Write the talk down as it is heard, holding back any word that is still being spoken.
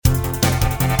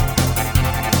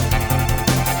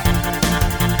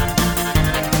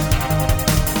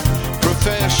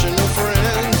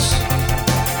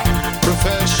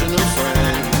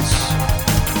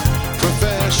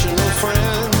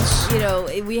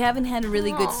we haven't had a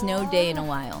really good snow day in a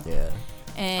while. Yeah.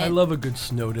 And I love a good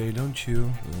snow day, don't you?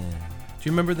 Yeah. Do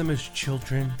you remember them as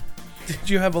children? Did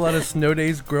you have a lot of snow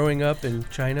days growing up in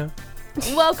China?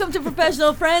 welcome to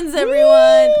Professional Friends,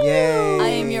 everyone. Yay. I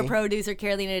am your producer,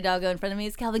 Carolina Hidalgo. In front of me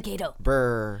is Calvin Cato.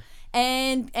 Brr.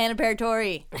 And Anna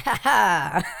Paratori.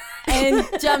 And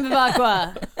John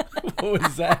Vivacqua. What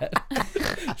was that?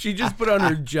 She just put on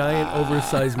her giant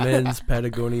oversized men's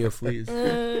Patagonia fleece.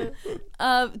 Yeah,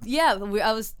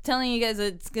 I was telling you guys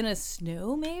it's going to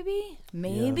snow maybe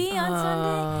on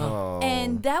Sunday. Oh.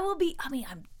 And that will be, I mean,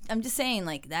 I'm just saying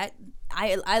like that.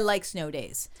 I like snow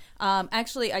days.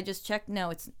 Actually, I just checked. No,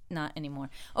 it's not anymore.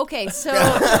 Okay, so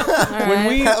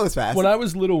That was fast. When I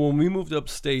was little, when we moved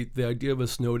upstate, the idea of a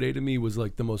snow day to me was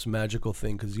like the most magical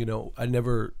thing because, you know,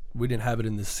 we didn't have it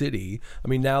in the city. I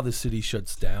mean, now the city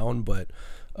shuts down, but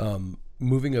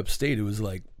moving upstate, it was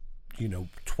like, you know,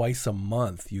 twice a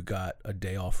month you got a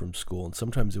day off from school, and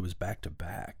sometimes it was back to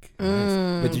back.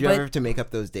 But did you ever have to make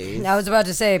up those days? I was about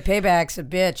to say, payback's a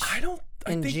bitch.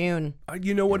 I think, June.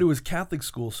 You know what? It was Catholic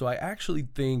school, so I actually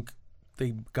think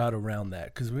they got around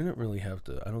that because we didn't really have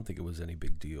to. I don't think it was any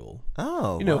big deal.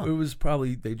 Oh. You know, wow. it was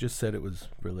probably, they just said it was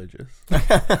religious.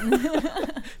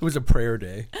 It was a prayer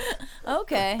day.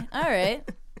 okay, all right.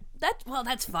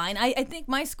 That's fine. I think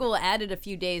my school added a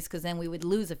few days because then we would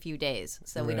lose a few days,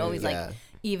 so we'd Right. always Yeah. like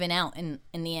even out in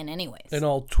the end, anyways. And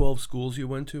all 12 schools you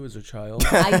went to as a child?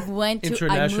 I moved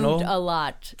International? a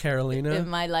lot Carolina? in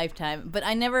my lifetime, but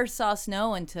I never saw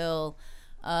snow until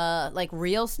like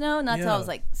real snow, not till I Yeah. was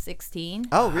like 16.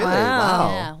 Oh, really? Wow. Wow.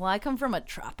 Yeah, well, I come from a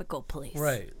tropical place.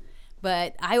 Right.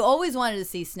 But I always wanted to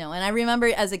see snow. And I remember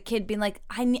as a kid being like,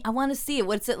 I want to see it.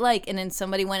 What's it like? And then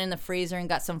somebody went in the freezer and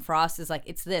got some frost. It's like,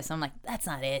 it's this. I'm like, that's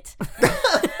not it.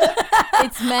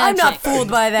 It's magic. I'm not fooled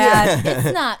by that.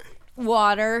 It's not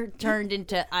water turned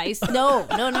into ice. No.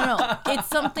 It's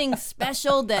something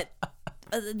special that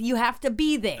you have to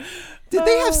be there. Did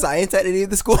they have science at any of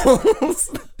the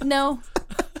schools? No.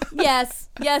 Yes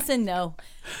and no.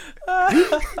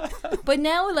 But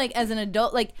now, like, as an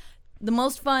adult, like, the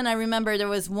most fun I remember, there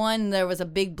was a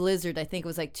big blizzard, I think it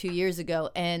was like 2 years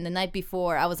ago, and the night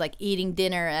before I was like eating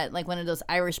dinner at like one of those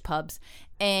Irish pubs,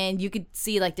 and you could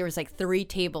see like there was like 3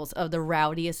 tables of the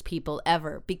rowdiest people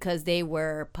ever because they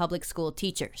were public school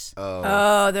teachers.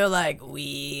 Oh, they're like,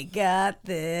 we got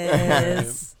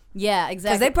this. Yeah, Because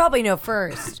exactly. they probably know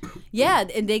first. Yeah,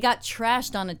 and they got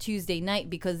trashed on a Tuesday night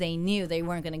because they knew they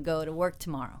weren't going to go to work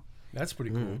tomorrow. That's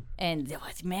pretty cool. And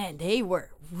man, they were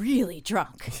really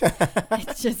drunk.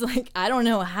 It's just like, I don't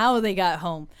know how they got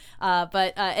home.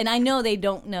 But I know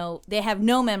they have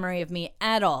no memory of me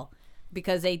at all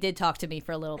because they did talk to me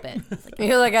for a little bit. It's like,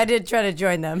 You're like, I did try to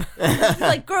join them. it's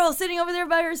like, girl sitting over there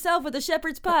by herself with a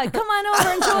shepherd's pie. Come on over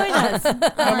and join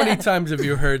us. How many times have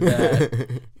you heard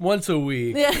that? Once a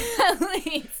week. Yeah, at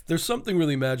least. There's something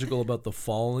really magical about the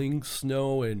falling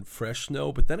snow and fresh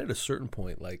snow, but then at a certain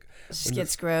point, like... Just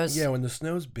gets gross. Yeah, when the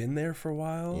snow's been there for a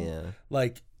while, Yeah.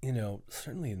 like, you know,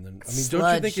 certainly don't you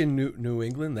Sludge. think in New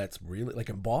England that's really, like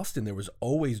in Boston, there was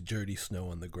always dirty snow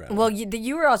on the ground. Well,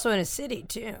 you were also in a city,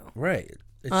 too. right.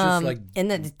 It's just like, And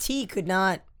the tea could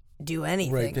not do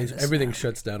anything. right, in the everything snow.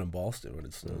 shuts down in Boston when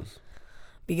it snows.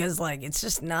 Because, like, it's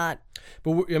just not.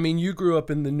 But, I mean, you grew up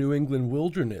in the New England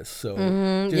wilderness, so...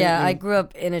 Yeah, I grew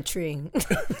up in a tree.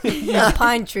 A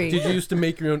pine tree. Did you used to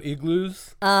make your own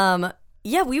igloos?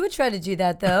 Yeah, we would try to do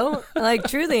that, though. Like,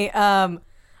 truly.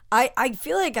 I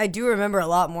feel like I do remember a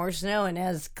lot more snow, and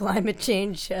as climate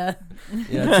change Yeah,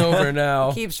 it's over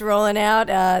now. keeps rolling out,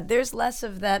 there's less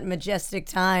of that majestic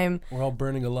time We're all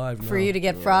burning alive now. for you to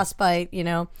get frostbite, you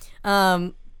know.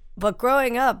 But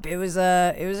growing up, it was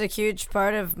a huge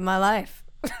part of my life.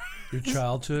 Your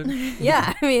childhood?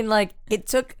 Yeah, I mean, like it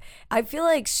took. I feel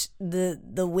like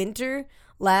the winter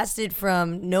lasted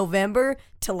from November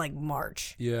to like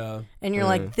March, Yeah. and you're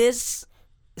like, this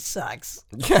sucks.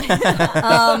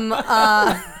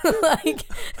 Like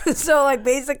so, like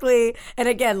basically, and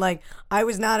again, like I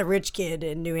was not a rich kid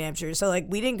in New Hampshire, so like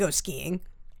we didn't go skiing.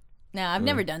 No, I've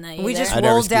never done that either. We just I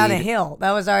never rolled down a skied. hill.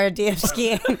 That was our idea of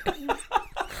skiing.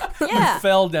 yeah.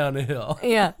 Fell down a hill.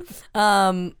 Yeah.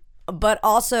 But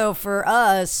also for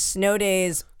us, snow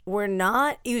days were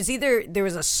not. It was either there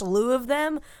was a slew of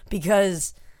them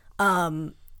because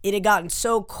it had gotten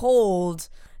so cold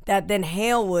that then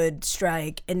hail would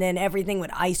strike and then everything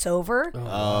would ice over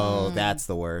Oh, that's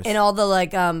the worst. and all the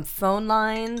like phone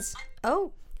lines.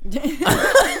 Oh.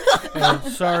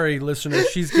 Sorry, listeners.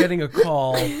 She's getting a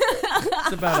call.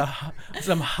 It's about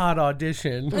some hot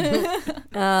audition.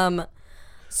 It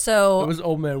So was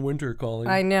Old Man Winter calling.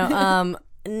 I know.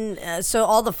 So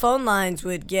all the phone lines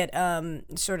would get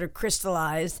sort of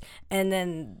crystallized, and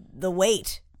then the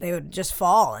weight, they would just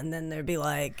fall, and then there'd be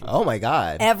like, Oh my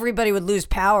God. everybody would lose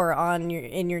power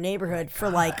in your neighborhood for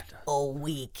like a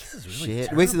week.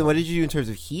 Shit. Wait, so then what did you do in terms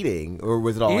of heating? Or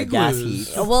was it all like gas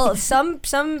Igloos. heat? Well, some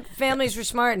families were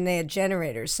smart and they had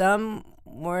generators. Some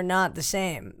were not the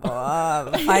same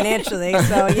financially.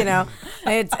 So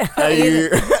it's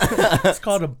It's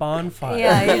called a bonfire.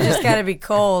 yeah, you just gotta be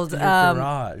cold. In your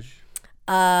garage.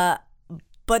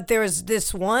 But there was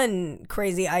this one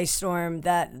crazy ice storm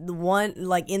that the one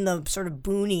like in the sort of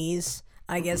boonies,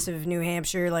 I guess, of New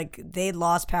Hampshire, like they'd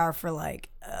lost power for like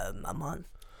a month.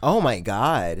 Oh my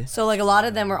God. So like a lot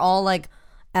of them were all like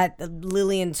at the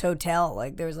Lillian's Hotel.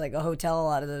 Like there was like a hotel a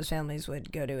lot of those families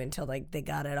would go to until like they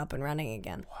got it up and running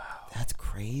again. That's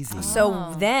crazy.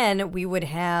 So then we would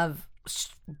have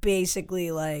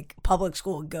basically like public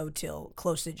school would go till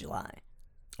close to July.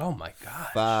 Oh my God.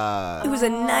 Fuck. It was a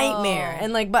nightmare,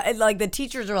 and but the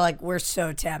teachers were like, "We're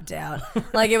so tapped out."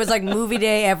 Like it was like movie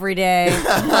day every day.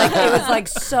 Like it was like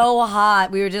so hot.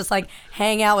 We would just like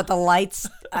hang out with the lights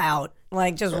out,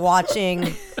 like just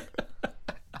watching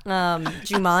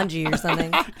Jumanji or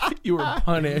something. You were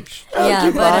punished.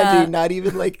 Yeah, Jumanji, not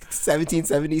even like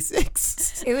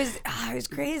 1776. it was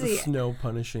crazy. Snow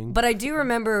punishing. But I do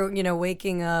remember,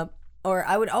 waking up, or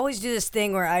I would always do this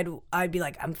thing where I'd be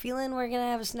like, I'm feeling we're gonna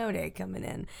have a snow day coming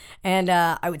in, and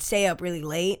I would stay up really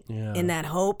late in that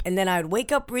hope, and then I would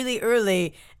wake up really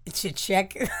early to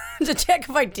check if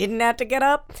I didn't have to get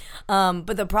up.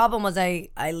 But the problem was I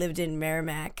lived in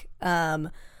Merrimack,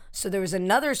 so there was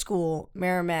another school,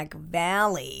 Merrimack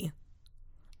Valley,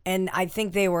 and I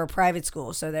think they were a private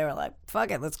school, so they were like, fuck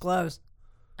it, let's close.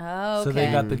 Oh, okay. So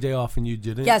they got the day off and you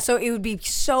didn't? Yeah, so it would be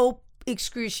so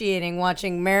excruciating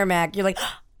watching Merrimack. You're like,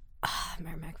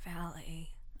 Merrimack Valley.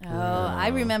 Oh, I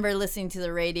remember listening to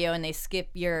the radio and they skip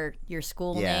your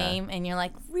school name and you're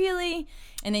like, really?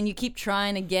 And then you keep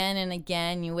trying again and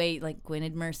again. You wait, like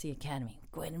Gwynedd Mercy Academy.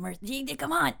 Gwynedd Mercy,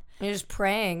 come on. You're just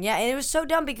praying. Yeah, and it was so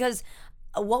dumb because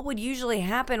what would usually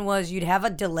happen was you'd have a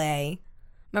delay.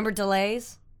 Remember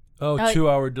delays? Oh,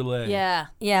 2-hour delay. Yeah.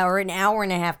 Yeah, or an hour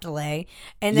and a half delay.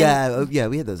 And then, Yeah,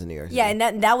 we had those in New York. Yeah,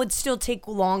 and that would still take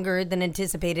longer than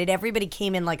anticipated. Everybody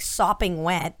came in like sopping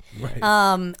wet. Right.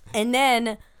 And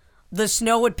then the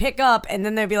snow would pick up, and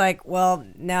then they'd be like, well,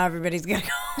 now everybody's going to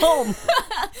go home.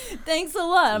 Thanks a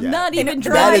lot. I'm Yeah. not even That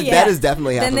dry is- yet. that is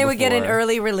definitely happened Then they would get an before.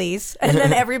 early release, and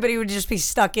then everybody would just be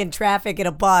stuck in traffic in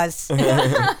a bus.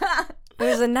 It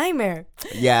was a nightmare.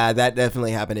 Yeah, that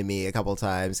definitely happened to me a couple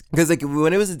times. Because like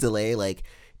when it was a delay, like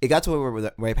it got to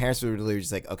where my parents were literally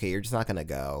just like, okay, you're just not gonna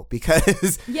go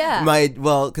because Yeah.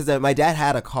 because my dad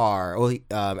had a car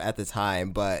at the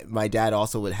time, but my dad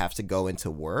also would have to go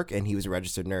into work and he was a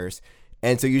registered nurse.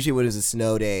 And so usually when it was a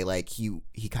snow day, like he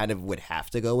kind of would have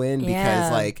to go in because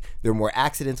Yeah. like there were more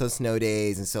accidents on snow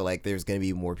days, and so like there's gonna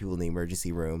be more people in the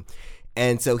emergency room.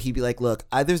 And so he'd be like, look,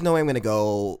 there's no way I'm gonna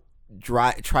go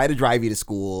try to drive you to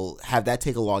school, have that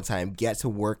take a long time, get to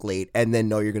work late, and then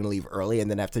know you're gonna leave early, and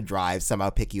then have to drive, somehow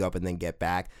pick you up, and then get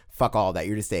back. Fuck all that.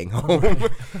 You're just staying home.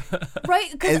 Right?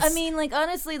 Because, It's- I mean, like,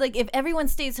 honestly, like, if everyone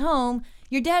stays home,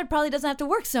 your dad probably doesn't have to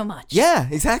work so much. Yeah,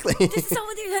 exactly. So,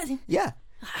 Yeah.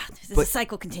 the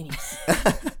cycle continues.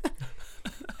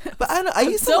 But I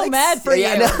used to so like mad for you.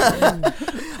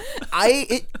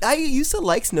 I used to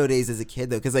like snow days as a kid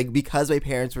though, because my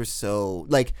parents were so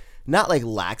like not like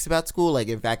lax about school. Like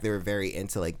in fact, they were very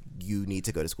into like you need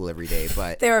to go to school every day.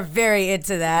 But They were very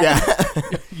into that.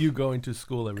 yeah, You going to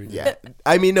school every day. yeah.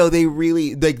 I mean, no, they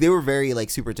really like they were very like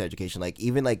super into education. Like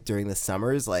even like during the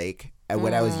summers, like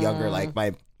when I was younger, like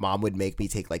my mom would make me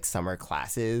take like summer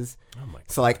classes. Oh my God.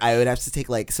 So like I would have to take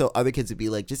like so other kids would be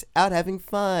like just out having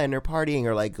fun or partying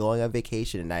or like going on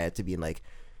vacation, and I had to be in like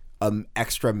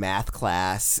extra math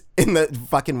class in the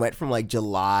fucking went from like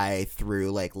July through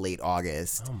like late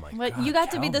August. Oh my But God. you got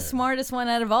to be the Calvin. smaartest one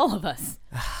out of all of us.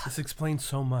 This explains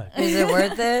so much. Is it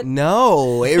worth it?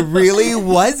 No, it really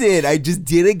wasn't. I just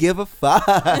didn't give a fuck.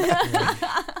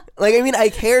 Like I mean, I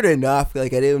cared enough.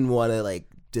 Like I didn't want to like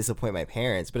disappoint my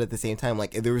parents, but at the same time,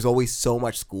 like there was always so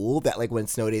much school that like when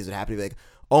snow days would happen, I'd be like,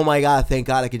 oh my God, thank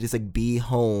God I could just like be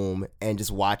home and just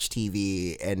watch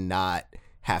TV and not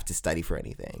have to study for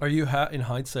anything. Are you in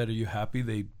hindsight? Are you happy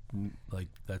they like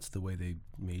that's the way they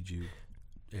made you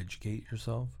educate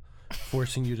yourself,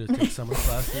 forcing you to take summer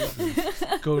classes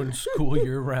and go to school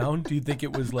year round? Do you think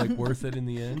it was like worth it in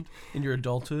the end in your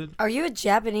adulthood? Are you a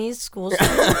Japanese school student?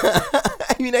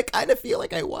 I mean, I kind of feel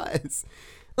like I was.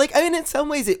 Like, I mean, in some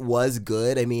ways it was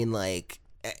good. I mean, like,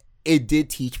 it did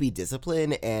teach me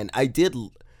discipline, and I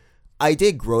I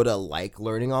did grow to like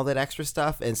learning all that extra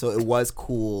stuff, and so it was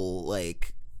cool,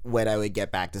 like, when I would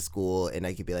get back to school and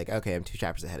I could be like, okay, I'm 2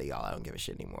 chapters ahead of y'all. I don't give a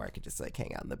shit anymore. I could just, like,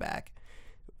 hang out in the back.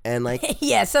 And, like...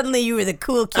 Yeah, suddenly you were the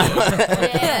cool kid.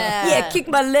 Yeah, kick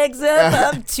my legs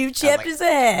up. I'm 2 chapters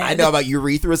ahead. I know about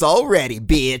urethras already,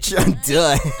 bitch. I'm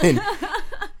done.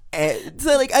 And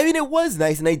so, like, I mean, it was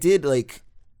nice, and I did, like...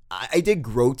 I did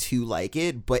grow to like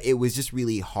it, but it was just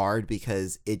really hard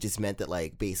because it just meant that,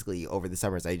 like, basically over the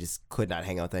summers I just could not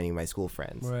hang out with any of my school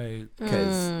friends. Right.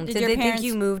 Because Did they think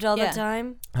you moved all the Yeah.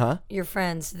 time? Huh? Your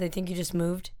friends, did they think you just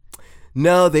moved?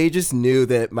 No, they just knew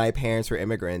that my parents were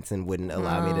immigrants and wouldn't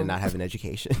allow me to not have an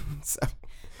education. So.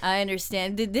 I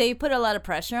understand. Did they put a lot of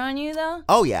pressure on you though?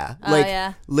 Oh yeah, Oh, like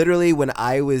yeah. literally when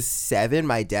I was 7,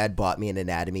 my dad bought me an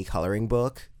anatomy coloring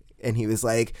book, and he was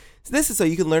like, "This is so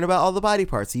you can learn about all the body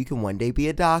parts, so you can one day be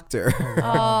a doctor."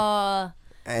 Oh,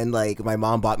 And like my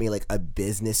mom bought me like a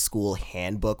business school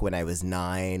handbook when I was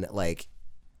 9. Like,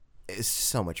 it's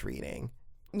so much reading.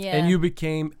 yeah. And you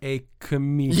became a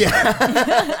comedian.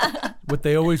 Yeah. What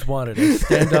they always wanted, a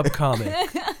stand-up comic.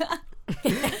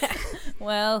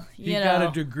 well, You you know. got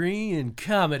a degree in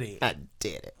comedy. I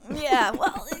did it. Yeah,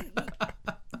 well,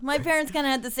 my parents kind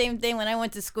of had the same thing when I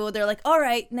went to school. They're like, all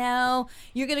right, now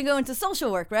you're going to go into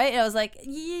social work, right? And I was like,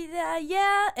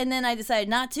 yeah. And then I decided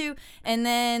not to. And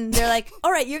then they're like,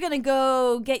 all right, you're going to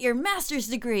go get your master's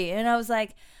degree. And I was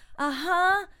like,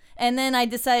 uh-huh. And then I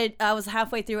decided I was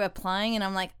halfway through applying, and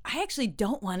I'm like, I actually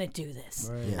don't want to do this.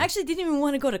 Right. I actually didn't even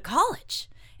want to go to college.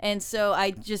 And so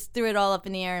I just threw it all up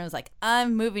in the air and was like,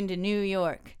 I'm moving to New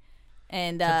York.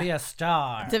 And To be a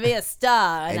star. to be a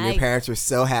star. And your parents were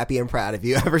so happy and proud of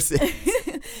you ever since.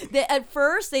 At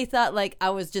first they thought like I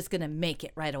was just gonna make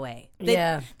it right away.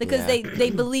 Because Yeah. they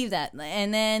believed that.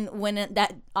 And then when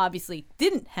that obviously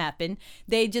didn't happen,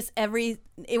 they just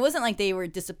it wasn't like they were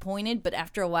disappointed, but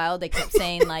after a while they kept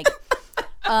saying like,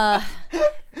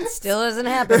 Still hasn't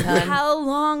happened, hon. how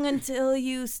long until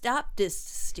you stop this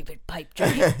stupid pipe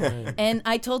dream? And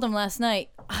I told them last night,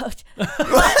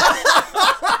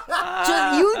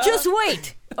 you just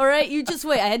wait. All right, you just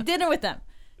wait. I had dinner with them.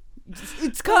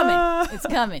 It's coming. It's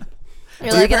coming. You're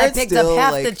Do your like, and I parents picked up still,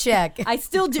 half like- the check. I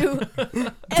still do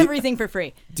everything for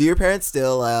free. Do your parents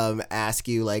still ask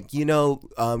you, like,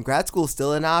 grad school's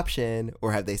still an option,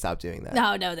 or have they stopped doing that?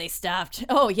 No, they stopped.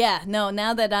 Oh, yeah. No,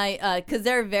 now that because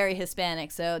they're very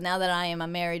Hispanic, so now that I am a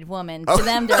married woman, to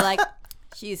them, they're like,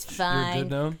 she's fine. good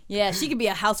now? Yeah, she could be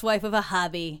a housewife of a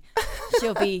hobby.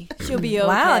 She'll be okay.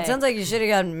 Wow, it sounds like you should have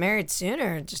gotten married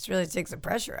sooner. It just really takes the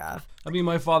pressure off. I mean,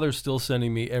 my father's still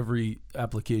sending me every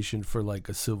application for like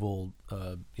a civil,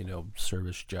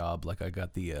 service job. Like I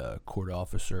got the court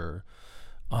officer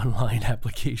online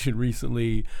application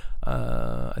recently.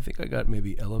 I think I got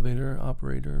maybe elevator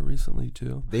operator recently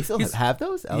too. They still have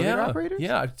those elevator operators?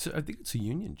 Yeah, I think it's a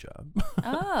union job.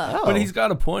 Oh. But he's got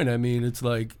a point. I mean, it's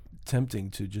like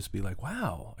tempting to just be like,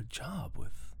 wow, a job with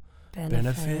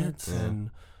benefits and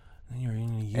you're in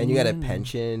a union. And you got a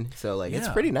pension, so like it's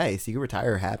Yeah. pretty nice. You can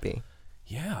retire happy.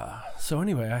 Yeah. So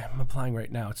anyway, I'm applying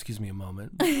right now. Excuse me a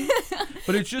moment.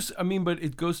 But it's just, but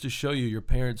it goes to show you your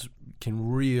parents can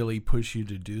really push you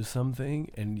to do something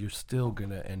and you're still going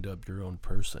to end up your own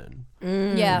person.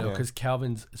 Yeah. Because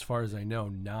Calvin's, as far as I know,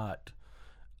 not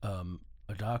a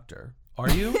doctor. Are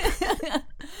you?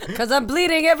 Because I'm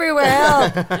bleeding everywhere.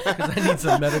 Help. Because I need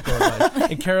some medical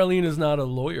advice. And Caroline is not a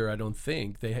lawyer, I don't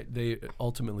think. They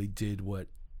ultimately did what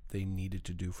they needed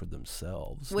to do for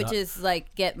themselves. Which is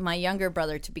like get my younger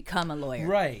brother to become a lawyer.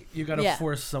 Right. You got to Yeah.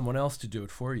 force someone else to do it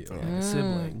for you, like a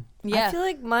sibling. Yeah. I feel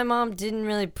like my mom didn't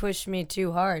really push me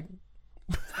too hard.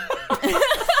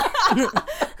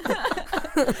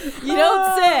 You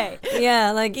don't say.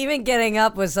 Yeah, like even getting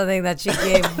up was something that she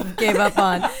gave up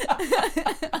on.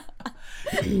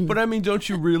 But I mean, don't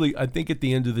you really? I think at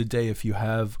the end of the day, if you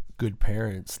have good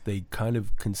parents, they kind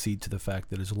of concede to the fact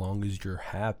that as long as you're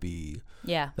happy,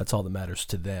 Yeah. that's all that matters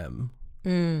to them.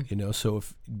 So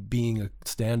if being a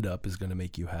stand-up is going to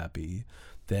make you happy,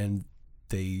 then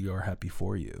they are happy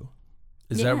for you.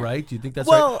 Is that right? Do you think that's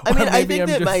Well, right? I mean, I Maybe think I'm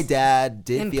that just- my dad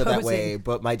did feel that Imposing. way,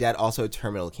 but my dad also had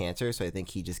terminal cancer, so I think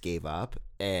he just gave up.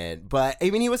 But I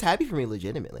mean, he was happy for me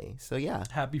legitimately. So yeah,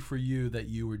 happy for you that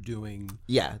you were doing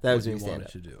yeah, that was what you doing stand wanted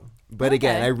up. to do. But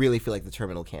again, Okay. I really feel like the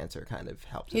terminal cancer kind of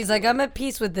helped. He's him. like, I'm at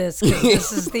peace with this 'cause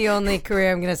this is the only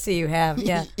career I'm going to see you have.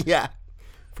 Yeah. yeah,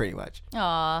 pretty much.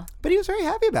 Aw. But he was very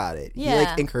happy about it. He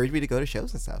Yeah. encouraged me to go to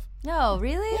shows and stuff. No,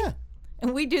 really? Yeah.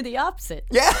 And we do the opposite.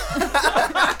 Yeah.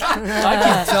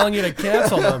 I keep telling you to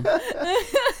cancel them.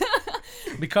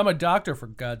 Become a doctor, for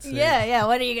God's sake. Yeah.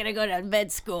 When are you gonna go to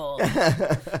med school?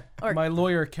 My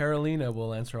lawyer, Carolina,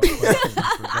 will answer all questions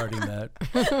regarding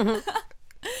that.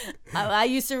 I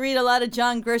used to read a lot of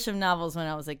John Grisham novels when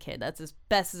I was a kid. That's as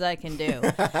best as I can do.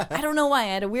 I don't know why. I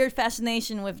had a weird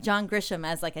fascination with John Grisham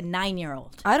as like a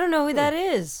 9-year-old. I don't know who that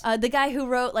is. The guy who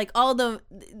wrote like all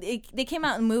they came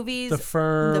out in movies. The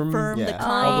Firm. Yeah. The All the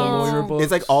Client. lawyer books.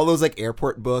 It's like all those like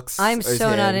airport books. I'm is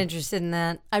so not him. interested in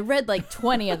that. I read like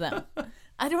 20 of them.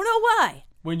 I don't know why.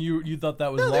 When you thought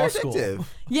that was No, law they're school. addictive.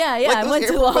 Yeah, Like I those went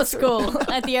to airport law books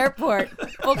school at the airport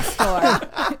bookstore.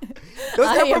 Those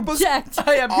I airport books object.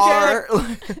 are.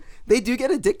 They do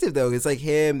get addictive though. It's like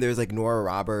him. There's like Nora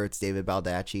Roberts, David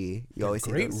Baldacci. You always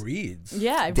see Great those. reads.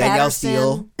 Yeah, I read Danielle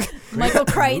Patterson. Steele. Michael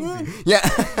Crichton. Yeah.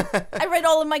 I read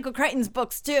all of Michael Crichton's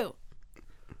books too.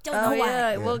 Don't know why.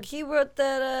 Yeah. Well, he wrote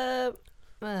that.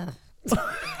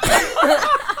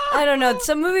 I don't know. It's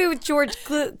a movie with George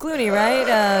Clooney,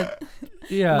 right?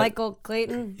 Yeah. Michael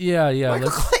Clayton. Yeah. Michael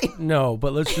Let's, Clayton. no,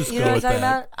 but let's just You go know with what I'm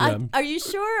that. talking Yeah. Are you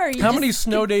sure? Or are you How just many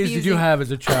snow days did you confusing- have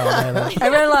as a child, Hannah? I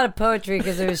read a lot of poetry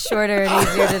because it was shorter and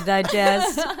easier to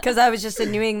digest. Because I was just a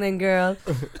New England girl.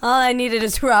 All I needed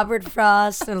is Robert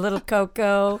Frost and a little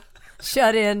Coco,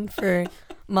 shut in for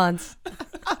months.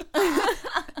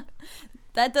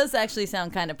 That does actually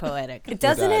sound kind of poetic.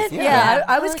 Doesn't does, it? yeah. Yeah,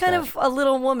 I I was like kind that. of a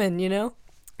little woman, you know.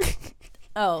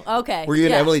 Oh, okay. Were you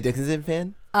an Yeah. Emily Dickinson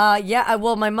fan? Yeah.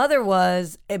 Well, my mother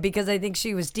was because I think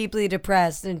she was deeply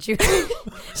depressed, and she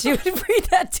she would read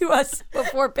that to us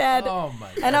before bed. Oh my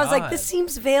god. And I was like, this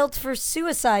seems veiled for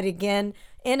suicide again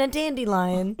in a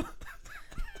dandelion.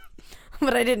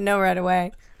 But I didn't know right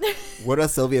away. What about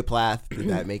Sylvia Plath? Did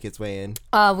that make its way in?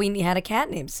 We had a cat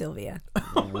named Sylvia.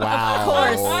 Wow. Of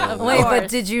course. Of Wait, but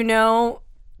course. did you know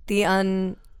the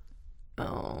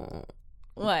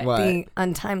What? What? the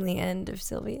untimely end of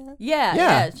Sylvia? Yeah,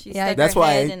 Yeah. She Yeah, stuck that's her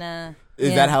why- head in a. Is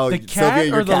Yeah. that how The cat Sylvia,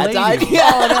 your or the cat lady? died?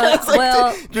 Yeah. Oh, no, It's like,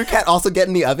 well- did your cat also get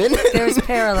in the oven? There's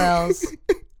parallels.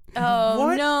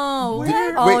 Oh no!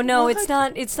 What? Oh Wait, no, what?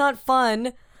 it's not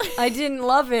fun. I didn't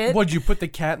love it. What'd you put the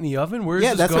cat in the oven? Where's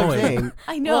Yeah, this that's going? what I'm saying.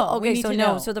 I know. Well, we okay, need so to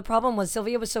no. know. So the problem was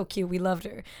Sylvia was so cute. We loved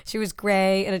her. She was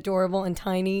gray and adorable and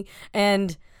tiny.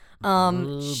 And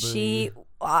I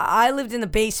lived in the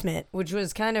basement, which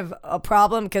was kind of a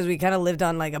problem because we kind of lived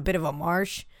on like a bit of a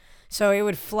marsh. So it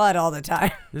would flood all the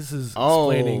time. This is Oh.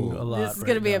 explaining a lot. This is right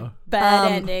gonna be now. a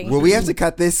bad ending. Will we have to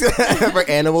cut this for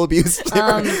animal abuse?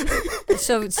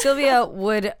 So Sylvia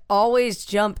would always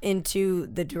jump into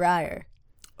the dryer.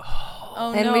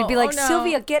 oh, And no. we'd be like, oh, no.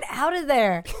 Sylvia, get out of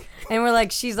there. And we're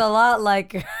like, she's a lot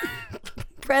like her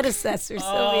predecessor,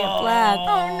 Sylvia Plath.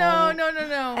 Oh no!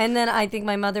 No! And then I think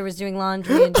my mother was doing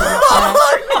laundry and did that.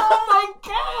 Oh my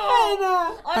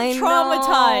god! I'm I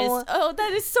traumatized. know. Oh,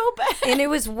 that is so bad. And it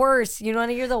was worse. You want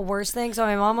to hear the worst thing? So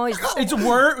my mom always, It's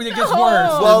worse. It gets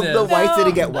worse. Well, than the this. whites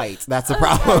didn't get whites. That's the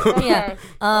problem. yeah.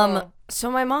 So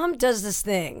my mom does this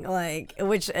thing, like,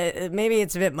 which maybe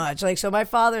it's a bit much. Like, so my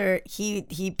father, he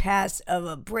passed of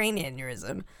a brain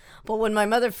aneurysm. But when my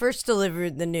mother first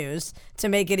delivered the news to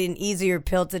make it an easier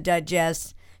pill to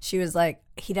digest, she was like,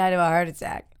 he died of a heart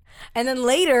attack. And then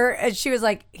later, she was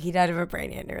like, he died of a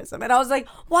brain aneurysm. And I was like,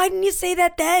 why didn't you say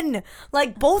that then?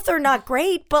 Like, both are not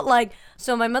great, but like,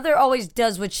 so my mother always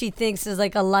does what she thinks is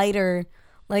like a lighter,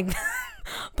 like,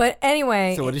 but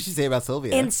anyway. So what did she say about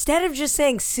Sylvia? Instead of just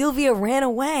saying Sylvia ran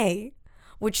away,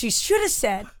 which she should have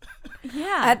said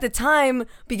Yeah. at the time,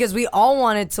 because we all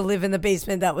wanted to live in the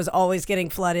basement that was always getting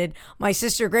flooded. My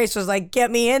sister Grace was like, get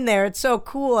me in there. It's so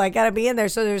cool. I got to be in there.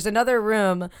 So there's another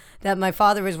room that my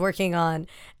father was working on,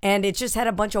 and it just had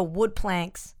a bunch of wood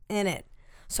planks in it.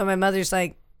 So my mother's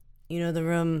like, you know, the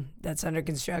room that's under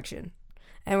construction.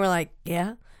 And we're like,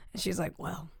 yeah. And she's like,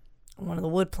 well, one of the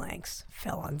wood planks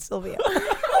fell on Sylvia.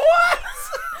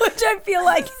 Which I feel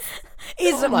like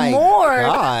is Oh my more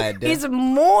God. is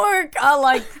more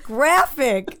like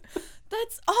graphic.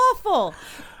 That's awful.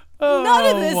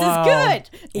 None of this wow. is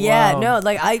good. Yeah, Wow. no,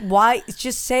 like why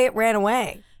just say it ran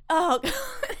away. Oh,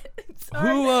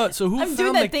 God. Who I'm found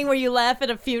doing that the, thing where you laugh at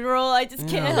a funeral. I just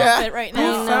can't Yeah. help it right who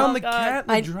now. found Oh, the God. cat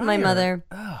in the dryer? My mother.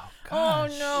 Oh, Oh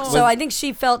no. So I think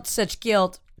she felt such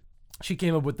guilt she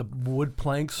came up with the wood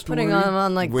plank story, putting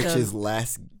on like which the is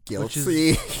less which guilty.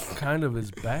 is kind of as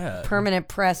bad. permanent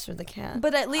press for the cat.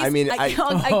 But at least I mean, I guess.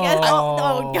 Oh.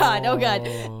 Oh God. Oh God.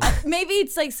 Maybe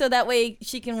it's like so that way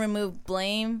she can remove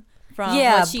blame from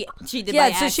Yeah. what she did. yeah,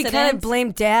 by so she kind accident. of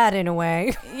blamed Dad in a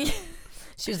way.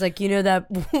 She was like, you know that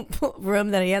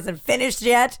room that he hasn't finished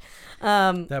yet?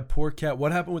 That poor cat.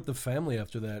 What happened with the family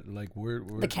after that? Like, where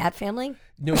The cat family?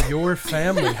 No, your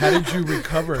family. How did you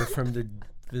recover from the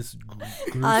this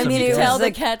gruesome I mean, it death. was Tell the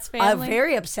like, cat's family.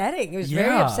 very upsetting. It was very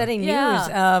Yeah. upsetting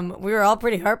Yeah. news. We were all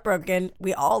pretty heartbroken.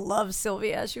 We all loved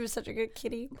Sylvia. She was such a good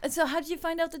kitty. So how did you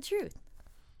find out the truth?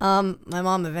 My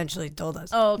mom eventually told us.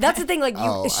 Oh, okay. That's the thing. Like,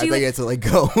 Oh, I she thought you had to like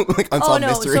go like Oh unsolved no!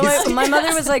 mysteries. So my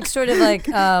mother was like sort of like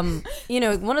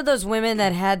one of those women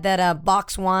that had that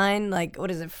box wine, like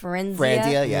what is it, Frenzia?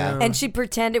 Frandia, yeah. And she'd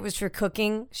pretend it was for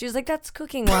cooking. She was like, "That's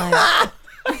cooking wine."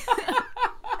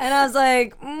 And I was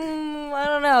like, I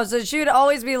don't know. So she would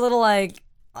always be a little like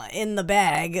in the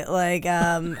bag, like,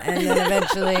 and then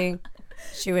eventually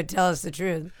she would tell us the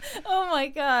truth. Oh my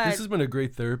god. This has been a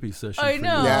great therapy session. I for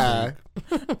know. you. Yeah.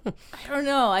 I don't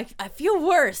know. I feel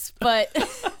worse, but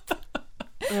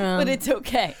but it's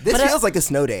okay. This But, feels like a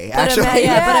snow day, But actually. but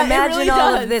Yeah, it imagine really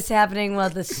all does. of this happening while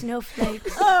the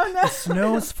snowflakes Oh no.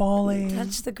 Snow's falling.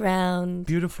 touch the ground.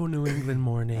 Beautiful New England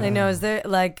morning. I know. Is there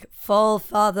like full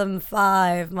fathom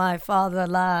 5? My father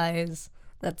lies.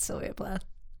 That's Sylvia Plath.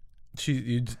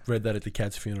 You read that at the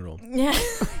cat's funeral. Yeah.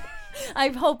 I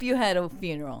hope you had a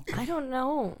funeral. I don't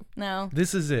know. No.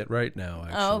 This is it right now,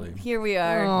 Oh, actually. here we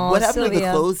are. Oh, What happened to the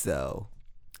Sylvia. clothes, though?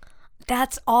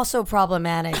 That's also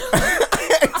problematic.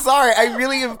 Sorry, I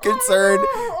really am concerned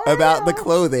about the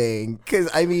clothing because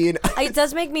I mean, It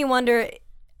does make me wonder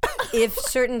if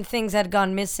certain things had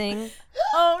gone missing,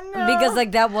 Oh no. because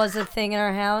like that was a thing in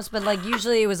our house. But like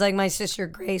usually it was like my sister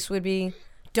Grace would be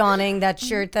donning that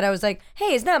shirt that I was like,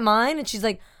 "Hey, isn't that mine?" And she's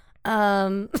like,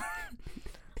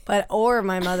 But or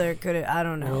my mother could have. I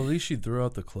don't Well, at know. least she threw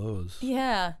out the clothes.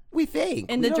 Yeah. we think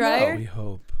In We the don't dryer? know. We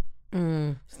hope.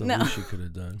 Mm. It's the No. least she could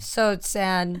have done. So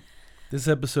sad. This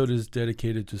episode is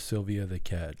dedicated to Sylvia the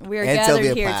cat We're And gathered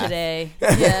Sylvia here Plath. today.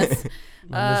 Yes.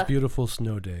 on this beautiful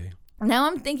snow day. Now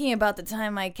I'm thinking about the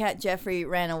time my cat Jeffrey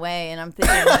ran away, and I'm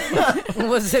thinking,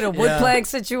 Was it a wood Yeah. plank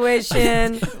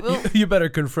situation? well, You better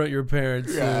confront your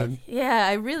parents Yeah. soon. yeah,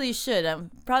 I really should.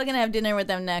 I'm probably gonna have dinner with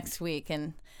them next week,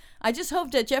 and I just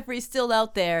hope that Jeffrey's still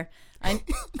out there.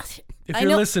 If I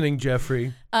you're know- listening,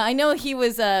 Jeffrey, I know he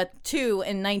was 2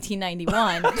 in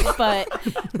 1991, but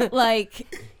like,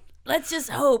 let's just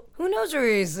hope. Who knows where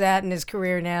he's at in his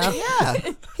career now? Yeah,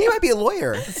 he might be a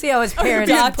lawyer. See how his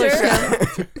parents Doctor.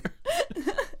 push him.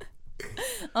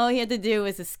 All he had to do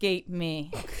was escape me.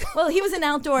 Well, he was an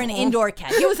outdoor and indoor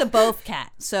cat. He was a both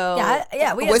cat. So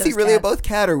Yeah, we had Was he those really a cats. both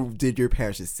cat, or did your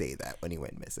parents just say that when he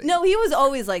went missing? No, he was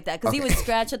always like that because he Okay. would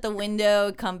scratch at the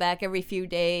window, come back every few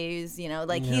days. You know,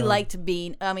 like he Yeah. liked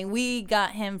being. I mean, we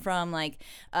got him from like,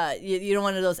 you know,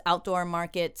 one of those outdoor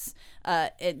markets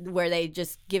where they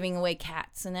just giving away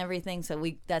cats and everything. So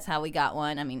that's how we got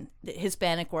one. I mean, the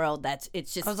Hispanic world.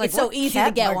 It's just I was like, it's so what easy to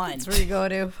cat get one. markets where you go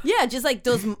to? Yeah, just like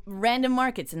those random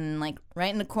markets, and like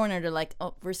right in the corner, they're like,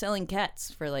 "Oh, we're selling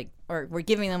cats for like, or we're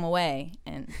giving them away,"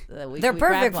 and we They're we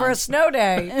perfect grabbed for one. a snow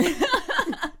day.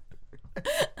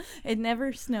 It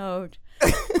never snowed.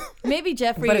 Maybe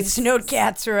Jeffrey, But it snowed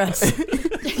cats for us.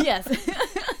 yes.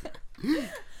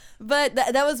 But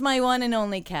that was my one and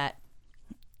only cat,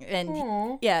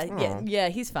 and yeah,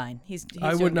 he's fine. He's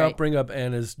I doing would not great. bring up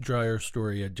Anna's dryer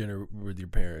story at dinner with your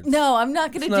parents. No, I'm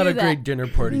not gonna It's do not a that. great dinner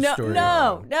party no, story.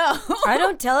 no. I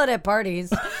don't tell it at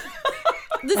parties.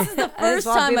 This is the just first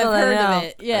want time I've people to heard know. of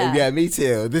it. Yeah. Yeah, me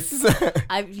too. This is.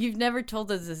 You've never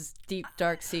told us this deep,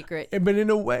 dark secret. But in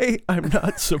a way, I'm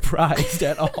not surprised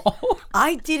at all.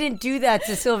 I didn't do that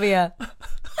to Sylvia.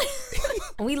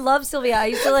 We love Sylvia. I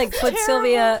used to like put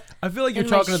Sylvia. I feel like you're In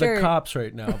my talking to the shirt. cops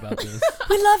right now about this.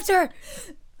 We loved her.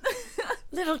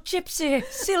 Little gypsy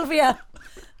Sylvia.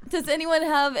 Does anyone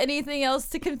have anything else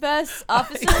to confess,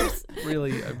 officers?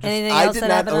 Really, I'm, just, Anything I else did that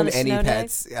not happened on own a any snow day?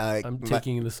 pets. I'm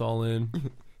taking this all in.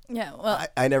 Yeah. Well,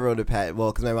 I never owned a pet.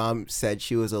 Well, because my mom said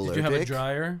she was Did allergic. you have a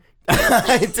dryer?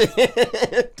 I did.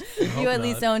 you hope at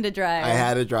least not. owned a dryer. I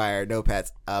had a dryer, no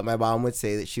pets. My mom would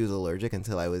say that she was allergic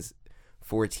until I was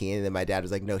 14, and then my dad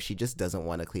was like, "No, she just doesn't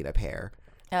want to clean up hair."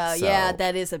 Oh So- yeah,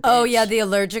 that is a. Bitch. Oh yeah, the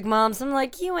allergic moms. I'm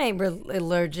like, you ain't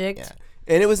allergic. Yeah.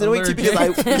 And it was annoying too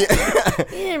because because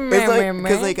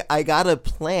like I got a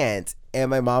plant and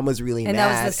my mom was really And that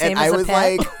mad, was the same and as I a was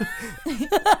pet? like,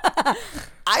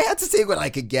 I had to take what I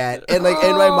could get, and my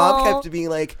mom kept being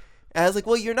like. And I was like,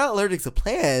 well, you're not allergic to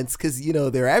plants because, you know,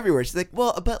 they're everywhere. She's like,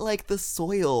 well, but like the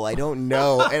soil, I don't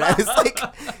know. And I was like,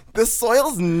 the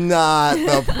soil's not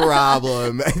the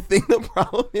problem. I think the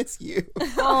problem is you.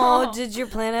 Oh, did your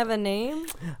plant have a name?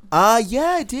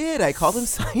 Yeah, I did. I called him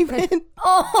Simon.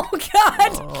 Oh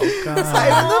God. Oh, God.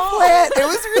 Simon the plant. It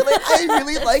was really, I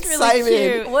really liked really Simon.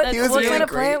 cute. What, He was what really kind of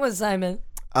great. plant was Simon?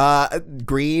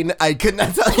 Green. I could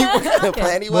not tell you what kind of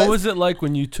plant he was. What was it like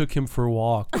when you took him for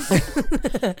walks?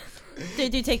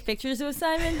 Did you take pictures with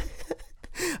Simon?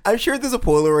 I'm sure there's a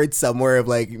Polaroid somewhere of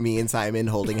like me and Simon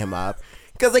holding him up.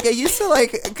 Cause like I used to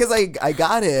like, cause I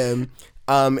got him.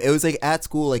 It was like at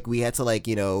school, like we had to like,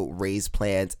 raise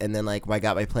plants, and then like I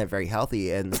got my plant very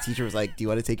healthy, and the teacher was like, "Do you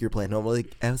want to take your plant home?" I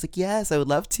was like, "Yes, I would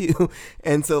love to."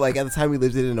 And so like at the time we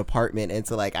lived in an apartment, and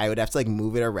so like I would have to like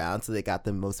move it around so they got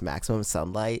the most maximum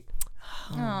sunlight.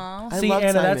 Aww. I See, love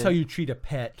Anna, Simon. that's how you treat a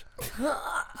pet.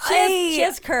 She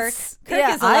has Kirk. Kirk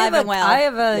Yeah, is alive and well. I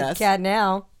have a Yes. cat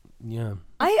now. Yeah.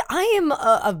 I am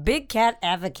a big cat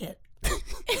advocate.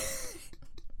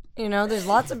 There's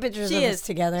lots of pictures of us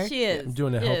together. She is. I'm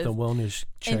doing a She health is. and wellness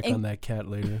check and- on that cat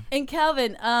later. And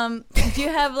Calvin, do you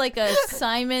have like a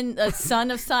son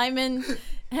of Simon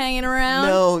hanging around?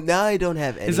 No, now I don't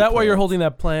have any. Is that why you're plants. holding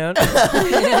that plant?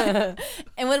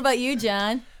 And what about you,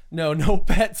 John? No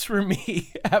pets for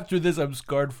me. After this, I'm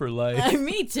scarred for life.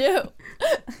 Me too.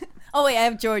 Oh wait, I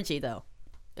have Georgie though.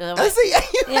 I see.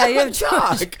 Yeah, you have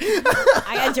dog.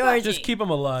 I got Georgie. Just keep them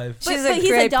alive. She's but a he's a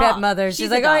great pet dog. mother. She's She's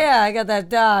a like, dog. oh yeah, I got that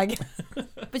dog.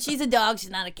 But she's a dog. She's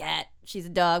not a cat. She's a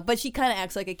dog. But she kind of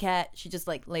acts like a cat. She just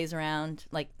like lays around,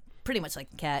 like pretty much like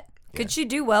a cat. Could she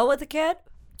do well with a cat?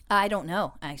 I don't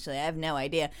know. Actually, I have no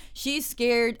idea. She's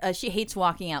scared. She hates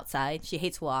walking outside. She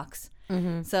hates walks.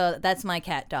 So that's my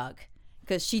cat dog.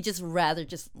 Because she just rather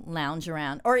just lounge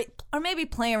around or maybe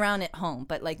play around at home.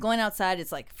 But like going outside,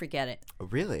 it's like forget it.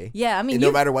 Really? Yeah, I mean,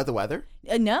 no matter what the weather.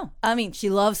 No, I mean she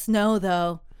loves snow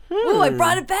though. Ooh, I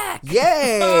brought it back.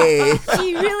 Yay!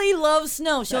 She really loves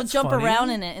snow. She'll That's jump funny. around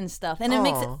in it and stuff, and it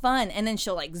makes it Aw. fun. And then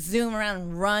she'll like zoom around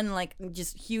and run like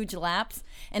just huge laps,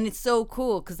 and it's so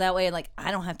cool because that way like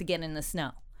I don't have to get in the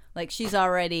snow. Like she's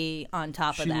already on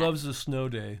top of She that. loves the snow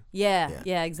day. Yeah,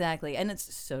 exactly. And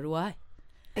it's so do I.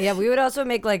 Yeah, we would also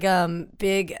make like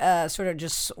big sort of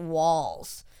just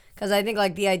walls. Because I think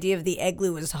like the idea of the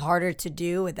igloo is harder to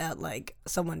do without like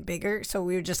someone bigger. So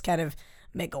we would just kind of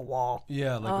make a wall.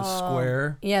 Yeah, like a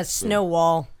square. Yeah, snow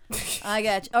wall. I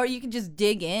got you. Or you can just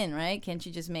dig in, right? Can't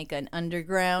you just make an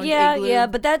underground Yeah, igloo? yeah,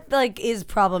 but that like is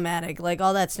problematic. Like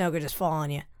all that snow could just fall on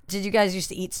you. Did you guys used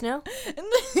to eat snow?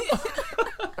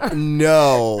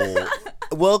 No.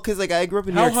 Well, because like I grew up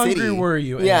in New How York City. hungry were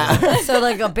you, Anna? Yeah. So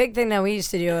like a big thing that we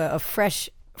used to do, a fresh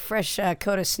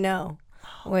coat of snow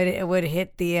would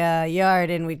hit the yard,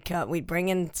 and we'd bring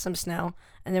in some snow,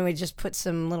 and then we'd just put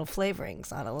some little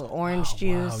flavorings on it, a little orange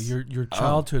juice. Wow, your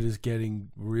childhood is getting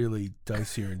really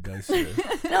dicier and dicier.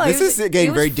 No, This is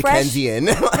getting very Dickensian.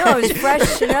 No, it was fresh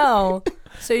snow,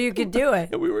 so you could do it.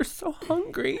 And we were so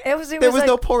hungry. It was There was like,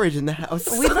 no porridge in the house.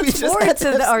 we so looked just forward had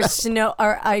to have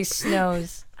our ice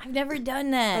snows, I've never done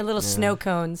our that. little snow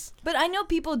cones. But I know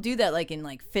people do that, like in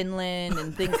like Finland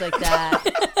and things like that.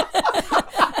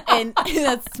 And in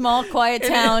that small, quiet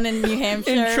town in New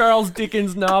Hampshire. In Charles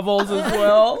Dickens novels as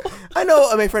well. I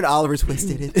know my friend Oliver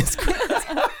Twisted it. It's crazy.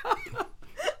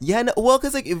 Yeah, no, well,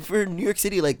 because like for New York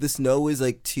City, like the snow was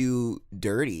like too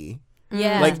dirty.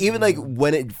 Yeah. Like even like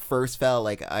when it first fell,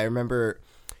 like I remember,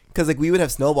 because like we would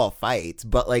have snowball fights,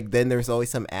 but like then there's always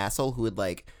some asshole who would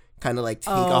like kind of like take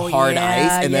Oh, a hard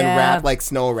yeah, ice and then yeah. wrap like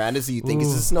snow around it so you think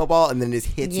it's a snowball and then it just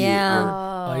hits Yeah. you.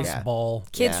 Or, Ice Yeah. ball.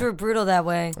 Kids Yeah. were brutal that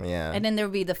way. yeah. And then there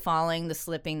would be the falling, the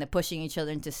slipping, the pushing each other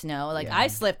into snow. Like I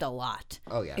slipped a lot.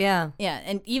 Oh yeah. Yeah. Yeah,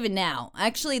 and even now.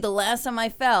 Actually, the last time I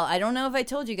fell, I don't know if I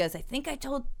told you guys. I think I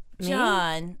told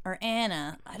John or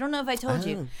Anna. I don't know if I told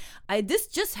you. This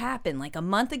just happened like a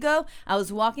month ago. I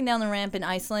was walking down the ramp in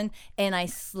Iceland and I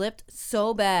slipped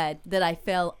so bad that I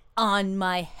fell on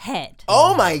my head.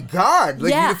 Oh my God!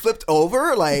 Like Yeah. you flipped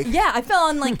over, like Yeah, I fell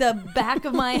on like the back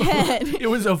of my head. It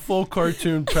was a full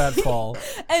cartoon pratfall.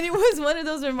 And it was one of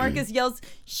those where Marcus yells,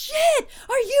 "Shit,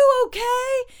 are you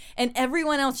okay?" And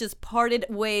everyone else just parted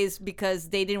ways because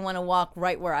they didn't want to walk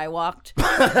right where I walked.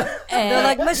 They're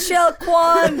like, Michelle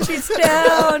Kwan, she's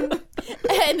down.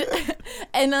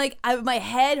 and like my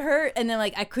head hurt, and then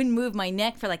like I couldn't move my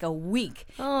neck for like a week.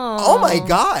 oh my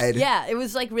God! Yeah, it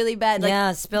was like really bad. Like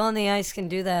Yeah, spilling the ice can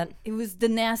do that. it was the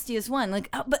nastiest one. Like,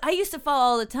 but I used to fall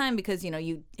all the time because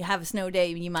you have a snow day,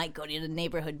 you might go to the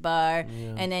neighborhood bar,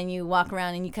 and then you walk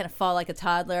around and you kind of fall like a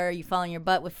toddler. You fall on your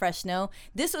butt with fresh snow.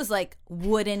 This was like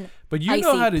wooden. But you icy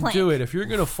know how to plank. do it. If you're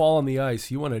going to fall on the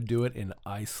ice, you want to do it in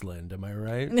Iceland. Am I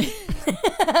right?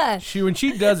 When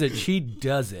she does it, she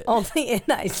does it. Only in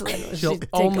Iceland. will She'll she take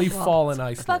only a fall. fall in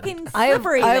Iceland. Fucking I have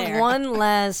slippery there. one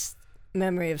last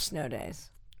memory of snow days.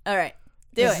 All right,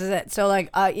 do This it. is it. So, like,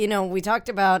 we talked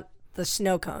about the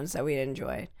snow cones that we'd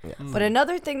enjoyed, but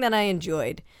another thing that I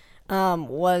enjoyed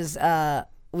was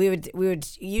we would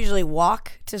usually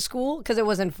walk to school because it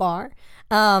wasn't far.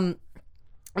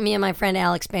 Me and my friend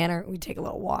Alex Banner, we'd take a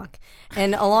little walk,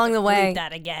 and along the way, Read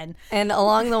that again. and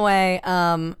along the way,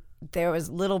 there was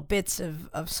little bits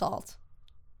of salt.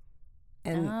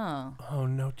 And Oh. Oh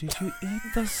no! Did you eat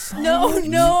the salt?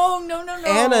 No.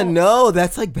 Anna, no,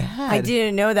 that's like bad. I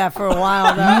didn't know that for a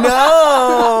while though.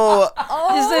 No,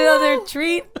 Just another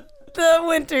treat the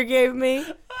winter gave me.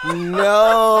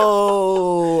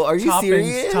 no. Are you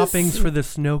serious? Toppings for the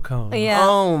snow cone. Yeah.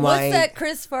 Oh my. What's that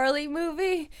Chris Farley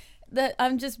movie that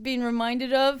I'm just being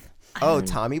reminded of? Oh,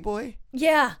 Tommy Boy.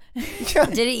 Yeah.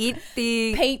 Did he eat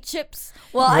the Paint chips.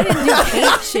 Well, I didn't do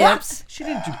paint chips. She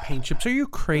didn't do paint chips. Are you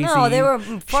crazy? No, they were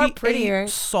far She prettier. ate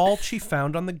salt she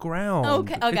found on the ground.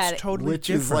 Okay, I got it's it. totally Which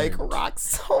different. is like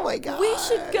rocks. Oh my god. We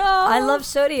should go. I love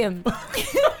sodium.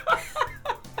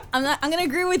 I'm gonna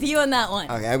agree with you on that one.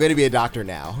 Okay, I'm gonna be a doctor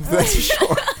now. That's for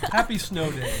sure. Happy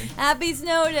snow day. Happy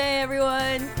snow day,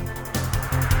 everyone.